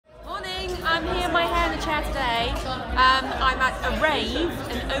hair today. I'm at a rave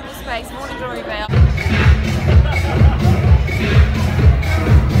in Open Space, Morning Glory Vale.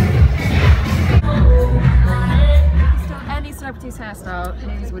 Any celebrity's hairstyle,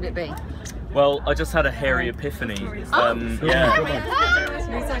 whose would it be? Well, I just had a hairy epiphany. Yeah.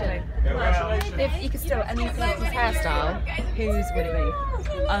 Exactly. If you could steal any celebrity's hairstyle, whose would it be?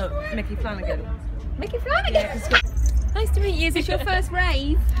 Oh, Mickey Flanagan. Mickey Flanagan? Yeah, nice to meet you. Is this your first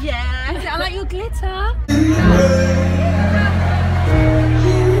rave? Yeah. I like your glitter.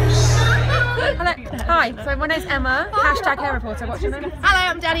 Hello. Hi, so my name's Emma, hashtag hair reporter. What's your name? Hello,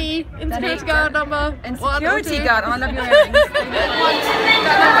 I'm Danny, security guard number. Security guard, oh, I love your earrings.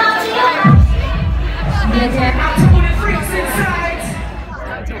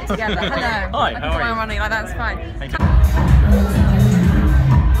 Together. Hello. Hi, how are you? I'm running like that's fine. Thank you.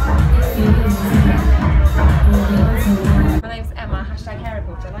 My name's Emma, hashtag hair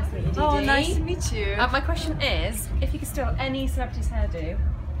reporter. Nice to meet you, Dee. Oh, nice to meet you. My question is, if you could steal any celebrity's hairdo,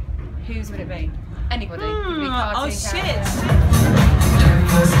 whose would it be? Anybody. Could be Oh cartoon shit! character.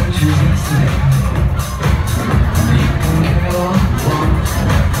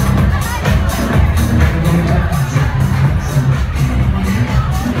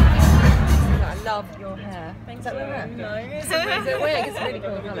 I love your hair. Is that the hair? No. Is it weird? It's a really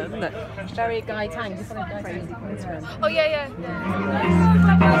cool colour, isn't it? Very guy tang. Just follow guy tang. Oh yeah.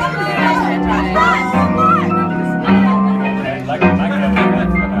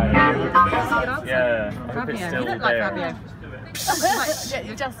 Yeah, I hope it's Fabio. still You look like there. Fabio.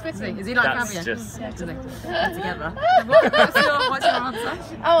 You're just fitting. Is he like That's Fabio? just together. What's your answer?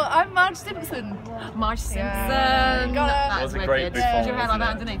 Oh, I'm Marge Simpson. Marge Simpson. Yeah. That was is a great wicked. before, Did your hair like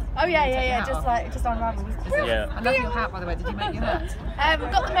that wasn't underneath? Oh yeah, Take your hat off. just unravels. Yeah. I love your hat, by the way. Did you make your hat?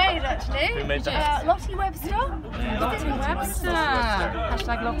 We've got the maid actually. Who made that? Lottie Webster. Lottie Webster.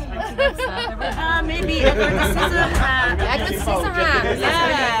 Hashtag Lottie Webster. Maybe Edward Scissorhands. Edward Scissorhands.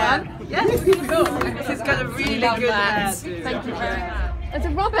 Yeah. She's got a really good hair. Thank you very much. It's a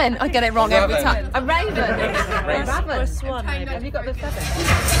robin. I get it wrong every time. A raven. A raven. Or a swan. Have you got the feather?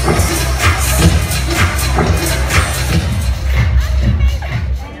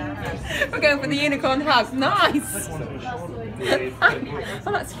 We're going for the unicorn hug. Nice.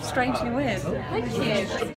 Oh, that's strangely weird. Thank you.